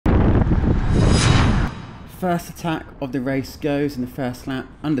first attack of the race goes in the first lap,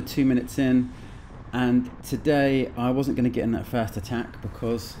 under 2 minutes in, and today I wasn't going to get in that first attack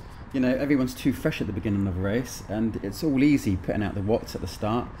because, you know, everyone's too fresh at the beginning of a race and it's all easy putting out the watts at the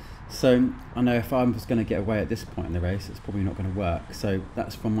start. So I know if I was going to get away at this point in the race, it's probably not going to work. So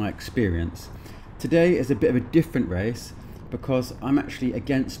that's from my experience. Today is a bit of a different race because I'm actually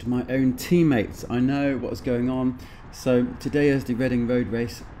against my own teammates. I know what's going on. So today is the Reading Road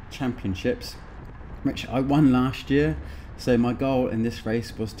Race Championships, which I won last year. So my goal in this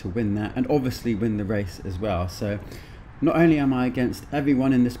race was to win that and obviously win the race as well. So not only am I against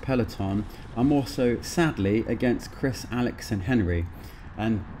everyone in this peloton, I'm also sadly against Chris, Alex and Henry.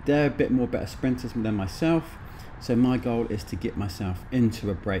 And they're a bit more better sprinters than myself. So my goal is to get myself into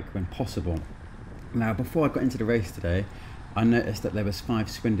a break when possible. Now, before I got into the race today, I noticed that there was 5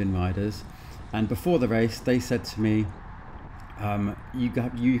 Swindon riders. And before the race, they said to me,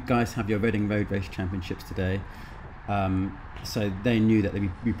 you guys have your Reading Road Race Championships today. So they knew that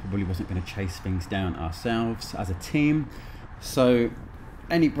we probably wasn't going to chase things down ourselves as a team. So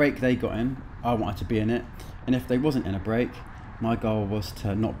any break they got in, I wanted to be in it. And if they wasn't in a break, my goal was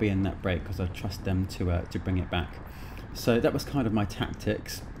to not be in that break because I trust them to bring it back. So that was kind of my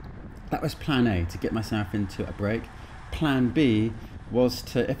tactics. That was plan A, to get myself into a break. Plan B was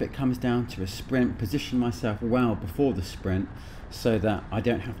to, if it comes down to a sprint, position myself well before the sprint so that I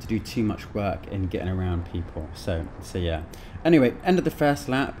don't have to do too much work in getting around people. So yeah. Anyway, end of the first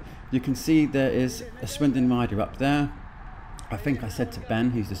lap, you can see there is a Swindon rider up there. I think I said to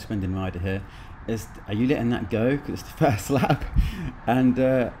Ben, who's the Swindon rider here, are you letting that go? Because it's the first lap. And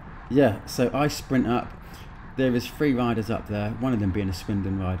yeah, so I sprint up. There is 3 riders up there, one of them being a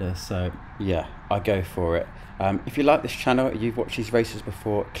Swindon rider. So yeah, I go for it. If you like this channel, you've watched these races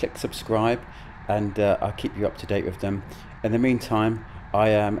before, click subscribe and I'll keep you up to date with them. In the meantime, I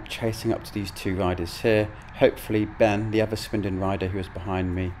am chasing up to these 2 riders here. Hopefully Ben, the other Swindon rider who is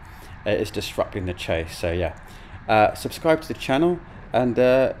behind me, is disrupting the chase. So yeah, subscribe to the channel and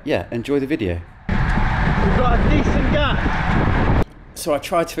yeah, enjoy the video. We've got a decent gap. So I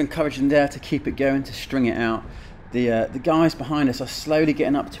tried to encourage them there to keep it going, to string it out. The guys behind us are slowly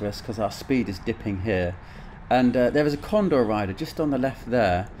getting up to us because our speed is dipping here. And there is a Condor rider just on the left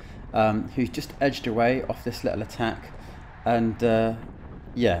there who's just edged away off this little attack. And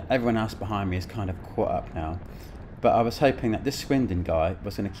yeah, everyone else behind me is kind of caught up now. But I was hoping that this Swindon guy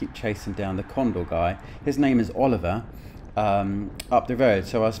was going to keep chasing down the Condor guy. His name is Oliver, up the road.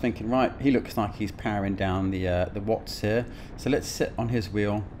 So I was thinking, right, he looks like he's powering down the watts here. So let's sit on his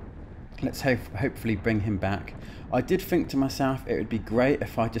wheel. Let's hopefully bring him back. I did think to myself it would be great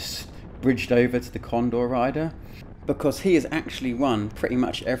if I just bridged over to the Condor rider, because he has actually won pretty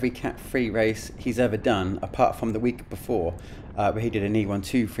much every Cat 3 race he's ever done, apart from the week before, where he did an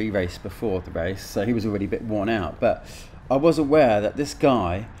E1-2 free race before the race, so he was already a bit worn out. But I was aware that this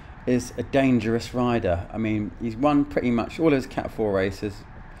guy is a dangerous rider. I mean, he's won pretty much all of his Cat 4 races,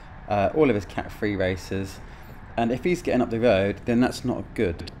 all of his Cat 3 races, and if he's getting up the road, then that's not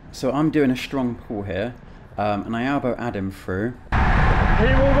good. So I'm doing a strong pull here, and I elbow Adam through. He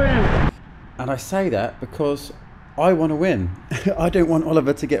will win! And I say that because I want to win. I don't want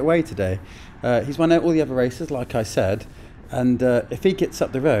Oliver to get away today. He's won out all the other races, like I said, and if he gets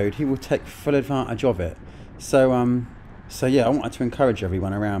up the road, he will take full advantage of it. So yeah, I wanted to encourage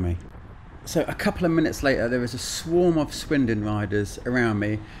everyone around me. So a couple of minutes later, there is a swarm of Swindon riders around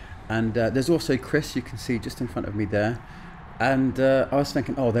me, and there's also Chris, you can see just in front of me there. And I was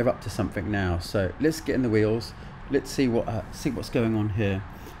thinking, oh, they're up to something now. So let's get in the wheels. Let's see what's going on here.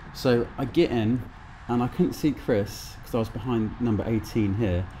 So I get in, and I couldn't see Chris because I was behind number 18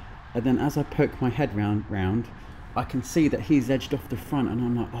 here. And then as I poke my head round, I can see that he's edged off the front, and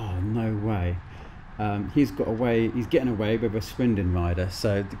I'm like, oh, no way. He's getting away with a Swindon rider.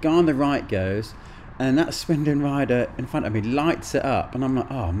 So the guy on the right goes, and that Swindon rider in front of me lights it up, and I'm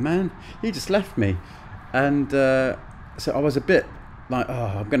like, oh man, he just left me. And so I was a bit like,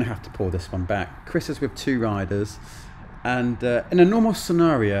 oh, I'm going to have to pull this one back. Chris is with 2 riders, and in a normal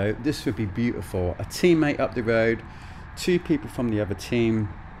scenario, this would be beautiful. A teammate up the road, 2 people from the other team,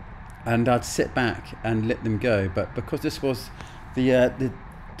 and I'd sit back and let them go. But because this was the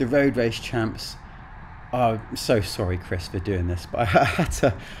road race champs, oh, I'm so sorry, Chris, for doing this. But I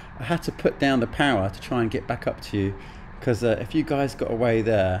had to put down the power to try and get back up to you, because if you guys got away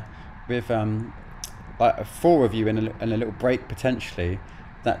there with like 4 of you in a little break potentially,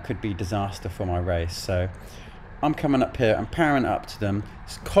 that could be disaster for my race. So I'm coming up here, I'm powering up to them.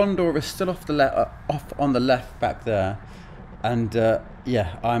 Condor is still off on the left back there, and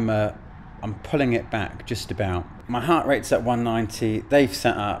yeah, I'm pulling it back just about. My heart rate's at 190. They've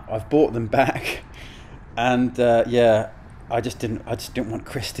set up. I've brought them back, And yeah, I just didn't want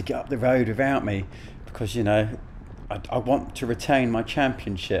Chris to get up the road without me, because you know I want to retain my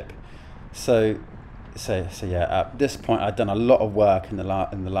championship. So yeah, at this point I'd done a lot of work in the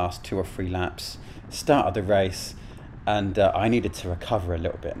last 2 or 3 laps, started the race, and I needed to recover a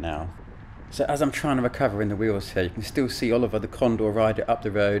little bit now. So as I'm trying to recover in the wheels here, you can still see Oliver the Condor rider up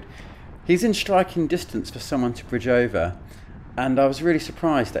the road. He's in striking distance for someone to bridge over, and I was really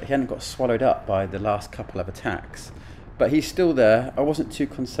surprised that he hadn't got swallowed up by the last couple of attacks. But he's still there. I wasn't too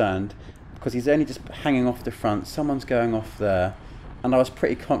concerned, because he's only just hanging off the front, someone's going off there, and I was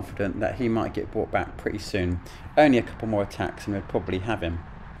pretty confident that he might get brought back pretty soon. Only a couple more attacks and we'd probably have him.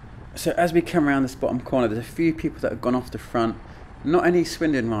 So as we come around this bottom corner, there's a few people that have gone off the front. Not any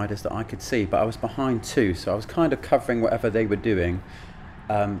Swindon riders that I could see, but I was behind 2, so I was kind of covering whatever they were doing,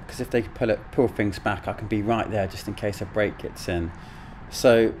 because if they pull things back, I can be right there just in case a break gets in.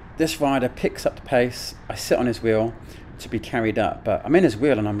 So this rider picks up the pace, I sit on his wheel to be carried up, but I'm in his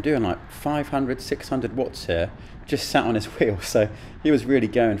wheel and I'm doing like 500, 600 watts here, just sat on his wheel, so he was really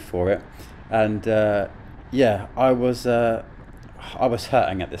going for it. And yeah, I was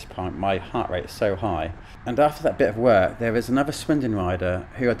hurting at this point. My heart rate is so high. And after that bit of work, there is another Swindon rider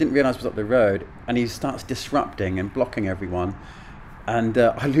who I didn't realise was up the road, and he starts disrupting and blocking everyone, and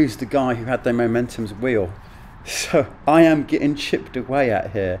I lose the guy who had the momentum's wheel. So I am getting chipped away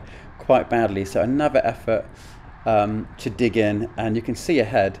at here quite badly. So another effort to dig in, and you can see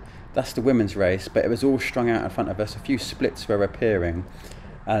ahead, that's the women's race, but it was all strung out in front of us. A few splits were appearing,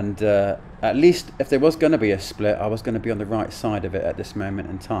 and at least if there was going to be a split, I was going to be on the right side of it at this moment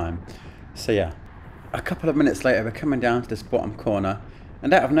in time. So yeah, a couple of minutes later we're coming down to this bottom corner,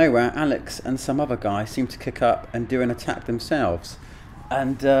 and out of nowhere Alex and some other guy seem to kick up and do an attack themselves,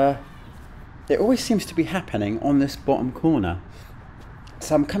 and it always seems to be happening on this bottom corner.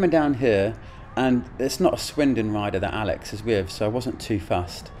 So I'm coming down here, and it's not a Swindon rider that Alex is with, so I wasn't too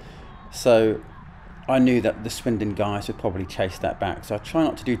fussed. So I knew that the Swindon guys would probably chase that back, so I try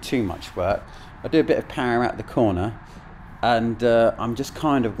not to do too much work. I do a bit of power at the corner, and I'm just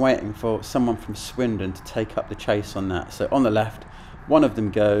kind of waiting for someone from Swindon to take up the chase on that. So on the left, one of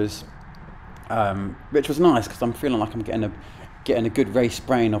them goes, which was nice, because I'm feeling like I'm getting a good race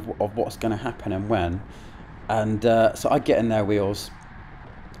brain of what's going to happen and when. And so I get in their wheels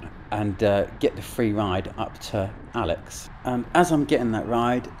and get the free ride up to Alex. And as I'm getting that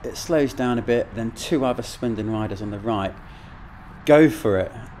ride, it slows down a bit, then 2 other Swindon riders on the right go for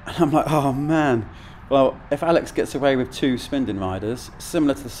it. And I'm like, oh man, well, if Alex gets away with 2 Swindon riders,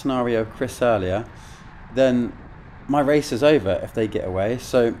 similar to the scenario of Chris earlier, then my race is over if they get away.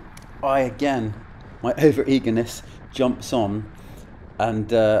 So my over-eagerness jumps on,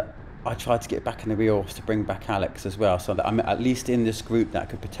 and I tried to get back in the wheels to bring back Alex as well, so that I'm at least in this group that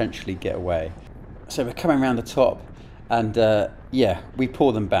could potentially get away. So we're coming around the top, and yeah, we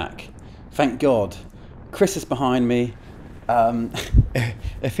pull them back. Thank God. Chris is behind me.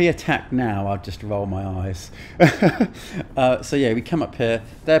 If he attacked now, I'd just roll my eyes. So yeah, we come up here,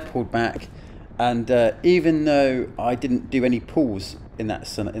 they're pulled back, and even though I didn't do any pulls in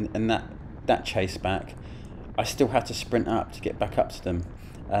that chase back, I still had to sprint up to get back up to them.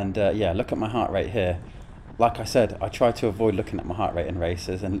 And yeah, look at my heart rate here. Like I said, I try to avoid looking at my heart rate in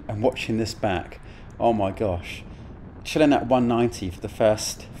races, and watching this back, oh my gosh. Chilling at 190 for the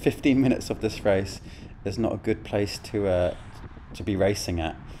first 15 minutes of this race is not a good place to be racing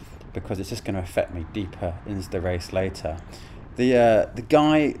at, because it's just going to affect me deeper into the race later. The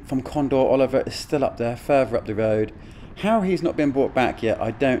guy from Condor, Oliver, is still up there, further up the road. How he's not been brought back yet,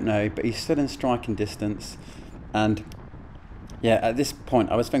 I don't know, but he's still in striking distance. And yeah, at this point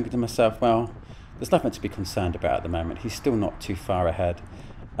I was thinking to myself, well, there's nothing to be concerned about at the moment. He's still not too far ahead,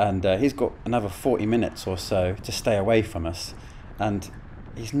 and he's got another 40 minutes or so to stay away from us, and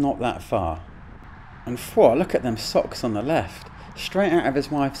he's not that far. And look at them socks on the left, straight out of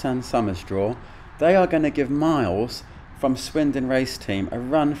his wife's Ann Summers drawer. They are going to give Miles from Swindon race team a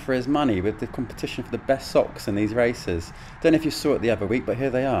run for his money with the competition for the best socks in these races. Don't know if you saw it the other week, but here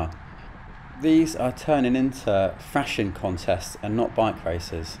they are. These are turning into fashion contests and not bike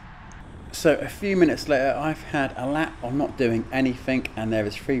races. So a few minutes later, I've had a lap of not doing anything, and there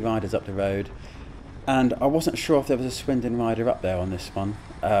is 3 riders up the road, and I wasn't sure if there was a Swindon rider up there on this one.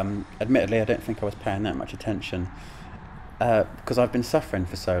 Admittedly, I don't think I was paying that much attention, because I've been suffering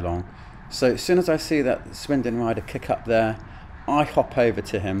for so long. So as soon as I see that Swindon rider kick up there, I hop over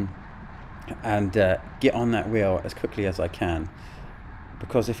to him and get on that wheel as quickly as I can.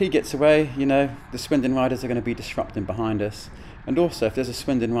 Because if he gets away, you know, the Swindon riders are going to be disrupting behind us. And also, if there's a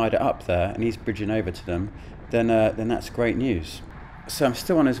Swindon rider up there and he's bridging over to them, then that's great news. So I'm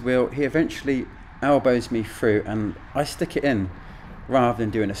still on his wheel. He eventually elbows me through, and I stick it in rather than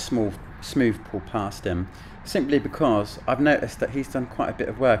doing a smooth pull past him, simply because I've noticed that he's done quite a bit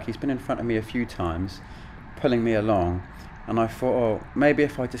of work. He's been in front of me a few times, pulling me along, and I thought, oh, maybe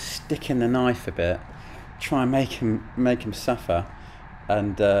if I just stick in the knife a bit, try and make him suffer,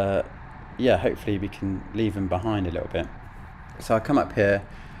 and yeah, hopefully we can leave him behind a little bit. So I come up here.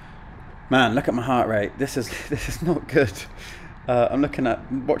 Man, look at my heart rate. This is not good.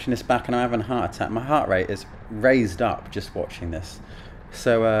 I'm watching this back, and I'm having a heart attack. My heart rate is raised up just watching this.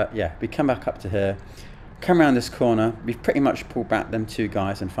 So yeah, we come back up to here, come around this corner. We've pretty much pulled back them two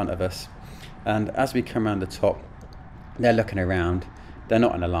guys in front of us, and as we come around the top, they're looking around. They're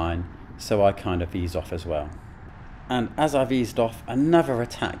not in a line, so I kind of ease off as well. And as I've eased off, another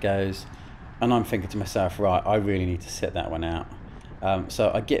attack goes, and I'm thinking to myself, right, I really need to sit that one out.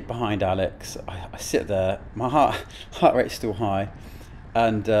 So I get behind Alex, I sit there, my heart rate's still high,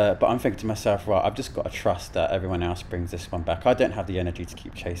 and but I'm thinking to myself, right, I've just got to trust that everyone else brings this one back. I don't have the energy to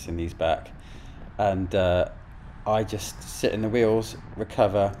keep chasing these back, and I just sit in the wheels,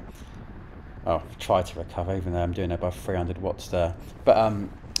 recover. Oh, try to recover, even though I'm doing above 300 watts there. But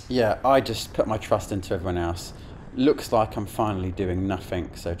yeah, I just put my trust into everyone else. Looks like I'm finally doing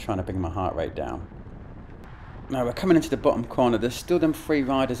nothing, so trying to bring my heart rate down. Now we're coming into the bottom corner. There's still them 3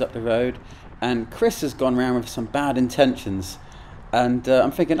 riders up the road, and Chris has gone round with some bad intentions, and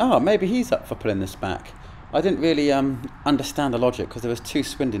I'm thinking, oh, maybe he's up for pulling this back. I didn't really understand the logic, because there was 2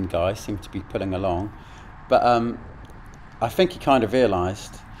 Swindon guys seemed to be pulling along, but I think he kind of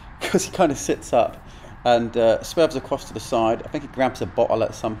realised, because he kind of sits up and swerves across to the side. I think he grabs a bottle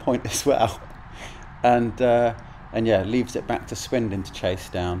at some point as well, and yeah, leaves it back to Swindon to chase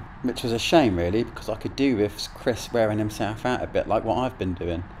down, which was a shame really, because I could do with Chris wearing himself out a bit like what I've been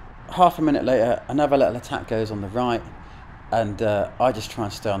doing. Half a minute later, another little attack goes on the right, and I just try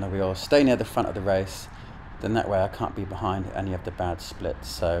and stay on the wheels, stay near the front of the race, then that way I can't be behind any of the bad splits.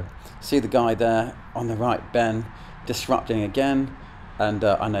 So see the guy there on the right, Ben, disrupting again, and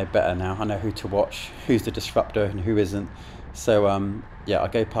I know better now. I know who to watch, who's the disruptor and who isn't. So yeah, I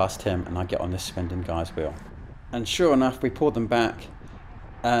go past him and I get on this Swindon guy's wheel. And sure enough, we pulled them back,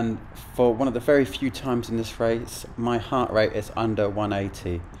 and for one of the very few times in this race, my heart rate is under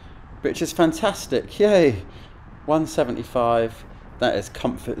 180, which is fantastic. Yay! 175, that is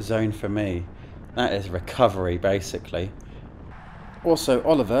comfort zone for me. That is recovery, basically. Also,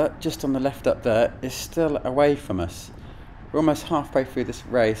 Oliver, just on the left up there, is still away from us. We're almost halfway through this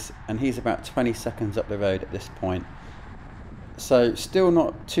race, and he's about 20 seconds up the road at this point. So, still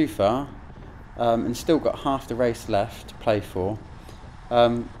not too far. And still got half the race left to play for,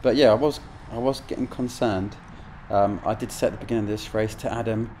 but yeah, I was getting concerned. I did say at the beginning of this race to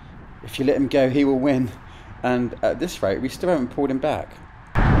Adam, if you let him go, he will win. And at this rate, we still haven't pulled him back.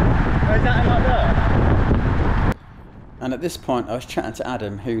 Where's that like that? And at this point, I was chatting to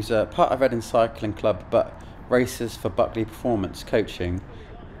Adam, who's part of Reading Cycling Club, but races for Buckley Performance Coaching.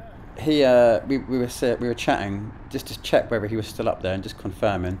 We were chatting just to check whether he was still up there and just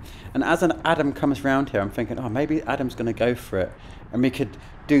confirming. And as Adam comes round here, I'm thinking, oh, maybe Adam's going to go for it, and we could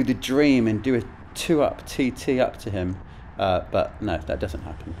do the dream and do a 2-up TT up to him. But no, that doesn't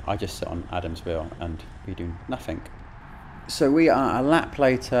happen. I just sit on Adam's wheel and we do nothing. So we are a lap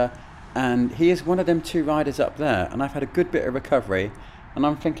later, and he is one of them 2 riders up there, and I've had a good bit of recovery, and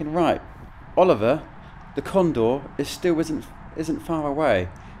I'm thinking, right, Oliver, the Condor, isn't far away.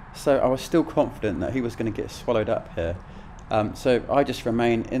 So I was still confident that he was going to get swallowed up here. So I just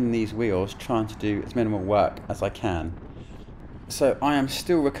remain in these wheels trying to do as minimal work as I can. So I am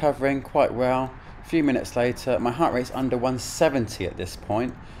still recovering quite well. A few minutes later, my heart rate's under 170 at this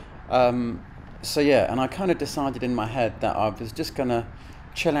point. So yeah, and I kind of decided in my head that I was just going to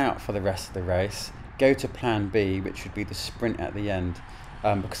chill out for the rest of the race, go to plan B, which would be the sprint at the end.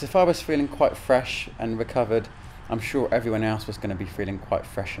 Because if I was feeling quite fresh and recovered, I'm sure everyone else was going to be feeling quite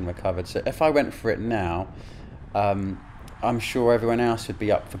fresh and recovered. So if I went for it now, I'm sure everyone else would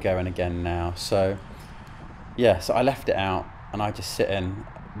be up for going again now. So yeah, so I left it out, and I just sit in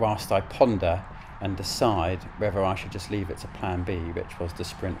whilst I ponder and decide whether I should just leave it to plan B, which was the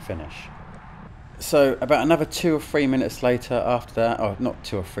sprint finish. So about another 2 or 3 minutes later after that, or not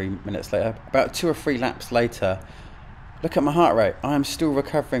 2 or 3 minutes later, about 2 or 3 laps later, look at my heart rate. I am still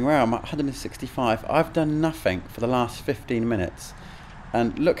recovering well. I'm at 165. I've done nothing for the last 15 minutes.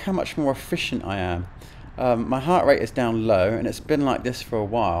 And look how much more efficient I am. My heart rate is down low, and it's been like this for a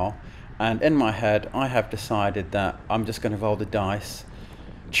while. And in my head, I have decided that I'm just going to roll the dice,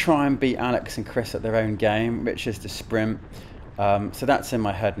 try and beat Alex and Chris at their own game, which is the sprint. So that's in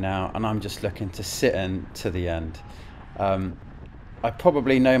my head now, and I'm just looking to sit in to the end. I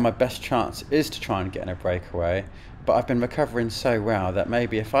probably know my best chance is to try and get in a breakaway, but I've been recovering so well that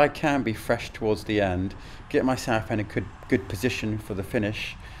maybe if I can be fresh towards the end, get myself in a good position for the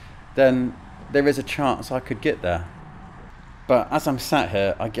finish, then there is a chance I could get there. But as I'm sat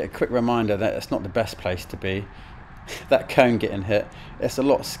here, I get a quick reminder that it's not the best place to be. That cone getting hit, it's a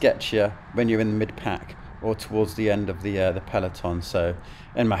lot sketchier when you're in the mid-pack or towards the end of the peloton. So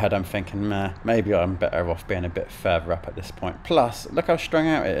in my head I'm thinking, maybe I'm better off being a bit further up at this point. Plus, look how strung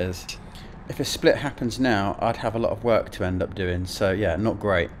out it is. If a split happens now, I'd have a lot of work to end up doing. So yeah, not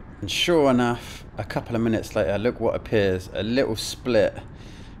great. And sure enough, a couple of minutes later, look what appears, a little split.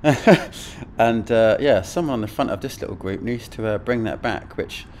 And yeah, someone on the front of this little group needs to bring that back,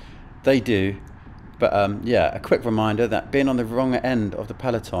 which they do. But yeah, a quick reminder that being on the wrong end of the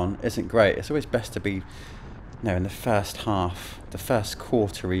peloton isn't great. It's always best to be, in the first half, the first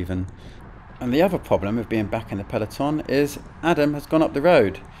quarter even. And the other problem with being back in the peloton is Adam has gone up the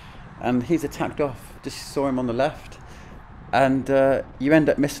road and he's attacked off. Just saw him on the left, and you end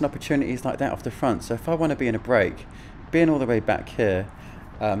up missing opportunities like that off the front. So if I want to be in a break, being all the way back here,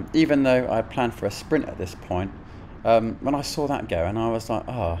 even though I planned for a sprint at this point, when I saw that go, and I was like,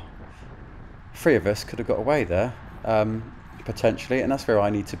 three of us could have got away there, potentially, and that's where I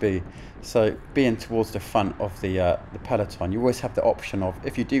need to be. So being towards the front of the peloton, you always have the option of,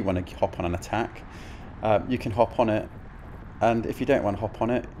 if you do want to hop on an attack, you can hop on it, and if you don't want to hop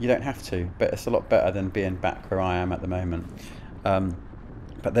on it, you don't have to. But it's a lot better than being back where I am at the moment.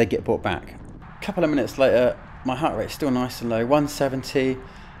 But they get brought back. A couple of minutes later, my heart rate's still nice and low, 170,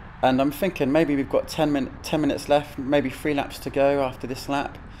 and I'm thinking maybe we've got 10 minutes left, maybe 3 laps to go after this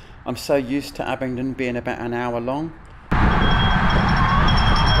lap. I'm so used to Abingdon being about an hour long.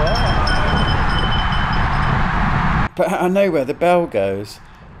 But out of nowhere, the bell goes,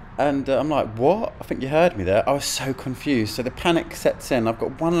 and I'm like, what? I think you heard me there. I was so confused. So the panic sets in. I've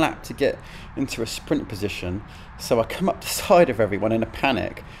got 1 lap to get into a sprint position. So I come up the side of everyone in a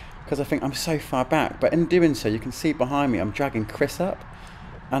panic because I think I'm so far back. But in doing so, you can see behind me, I'm dragging Chris up.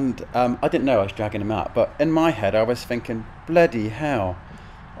 And I didn't know I was dragging him up. But in my head, I was thinking, bloody hell.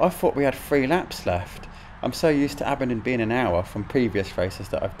 I thought we had 3 laps left. I'm so used to Abingdon being an hour from previous races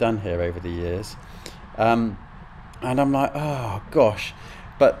that I've done here over the years. And I'm like, oh gosh.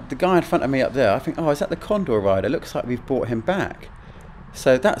 But the guy in front of me up there, I think, is that the Condor rider? Looks like we've brought him back.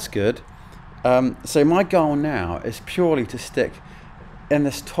 So that's good. So my goal now is purely to stick in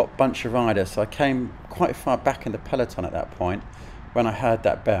this top bunch of riders. So I came quite far back in the peloton at that point when I heard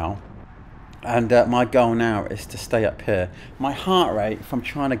that bell. And my goal now is to stay up here. My heart rate from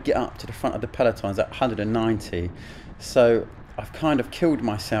trying to get up to the front of the peloton is at 190. So I've kind of killed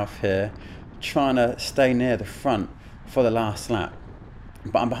myself here trying to stay near the front for the last lap.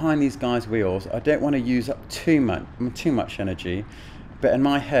 But I'm behind these guys' wheels. I don't want to use up too much energy. But in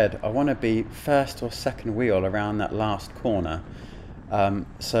my head, I want to be first or second wheel around that last corner.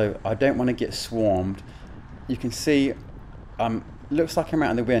 So I don't want to get swarmed. You can see looks like I'm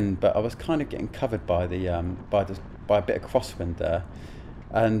out in the wind, but I was kind of getting covered by by a bit of crosswind there.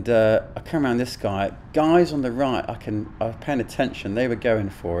 And I come around this guy. Guys on the right, I was paying attention. They were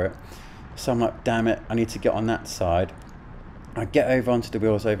going for it. So I'm like, damn it, I need to get on that side. I get over onto the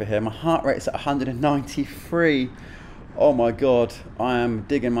wheels over here. My heart rate is at 193. Oh my God, I am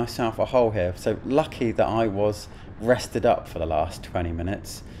digging myself a hole here. So lucky that I was rested up for the last 20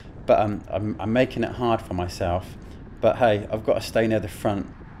 minutes. But I'm making it hard for myself. But hey, I've got to stay near the front,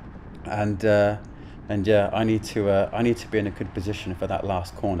 and yeah, I need to be in a good position for that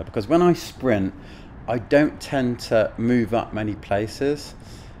last corner, because when I sprint, I don't tend to move up many places.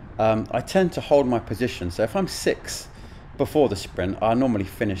 I tend to hold my position. So if I'm 6 before the sprint, I normally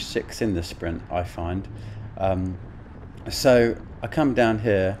finish 6 in the sprint, I find. So I come down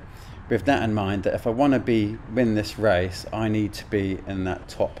here with that in mind, that if I want to win this race, I need to be in that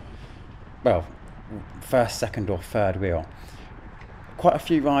top, first, second or third wheel. Quite a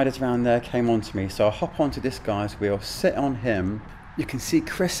few riders around there came onto me, so I hop onto this guy's wheel, sit on him. You can see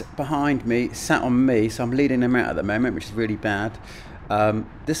Chris behind me sat on me, so I'm leading him out at the moment, which is really bad.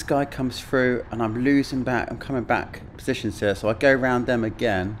 This guy comes through and I'm losing back, I'm coming back positions here, so I go around them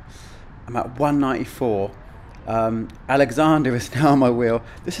again. I'm at 194. Alexander is now on my wheel.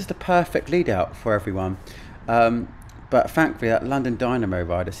 This is the perfect lead out for everyone. But thankfully that London Dynamo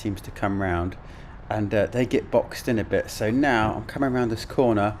rider seems to come round, and they get boxed in a bit. So now I'm coming around this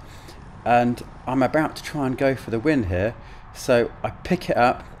corner and I'm about to try and go for the win here. So I pick it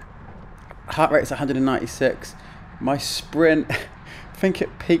up, heart rate's 196. My sprint, I think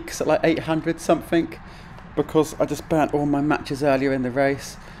it peaks at like 800 something, because I just burnt all my matches earlier in the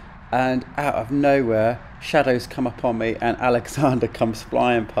race. And out of nowhere, shadows come up on me, and Alexander comes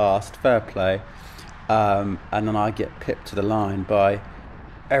flying past, fair play, and then I get pipped to the line by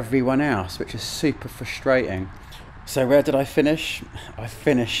everyone else, which is super frustrating. So where did I finish? I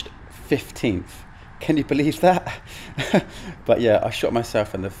finished 15th. Can you believe that? But yeah, I shot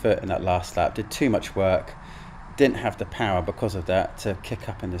myself in the foot in that last lap, did too much work, didn't have the power because of that to kick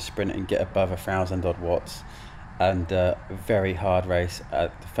up in the sprint and get above 1,000 odd watts, and very hard race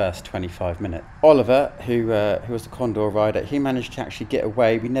at the first 25 minutes. Oliver, who was the Condor rider, he managed to actually get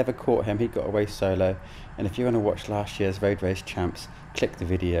away. We never caught him, he got away solo. And if you want to watch last year's Road Race Champs, click the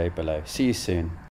video below. See you soon.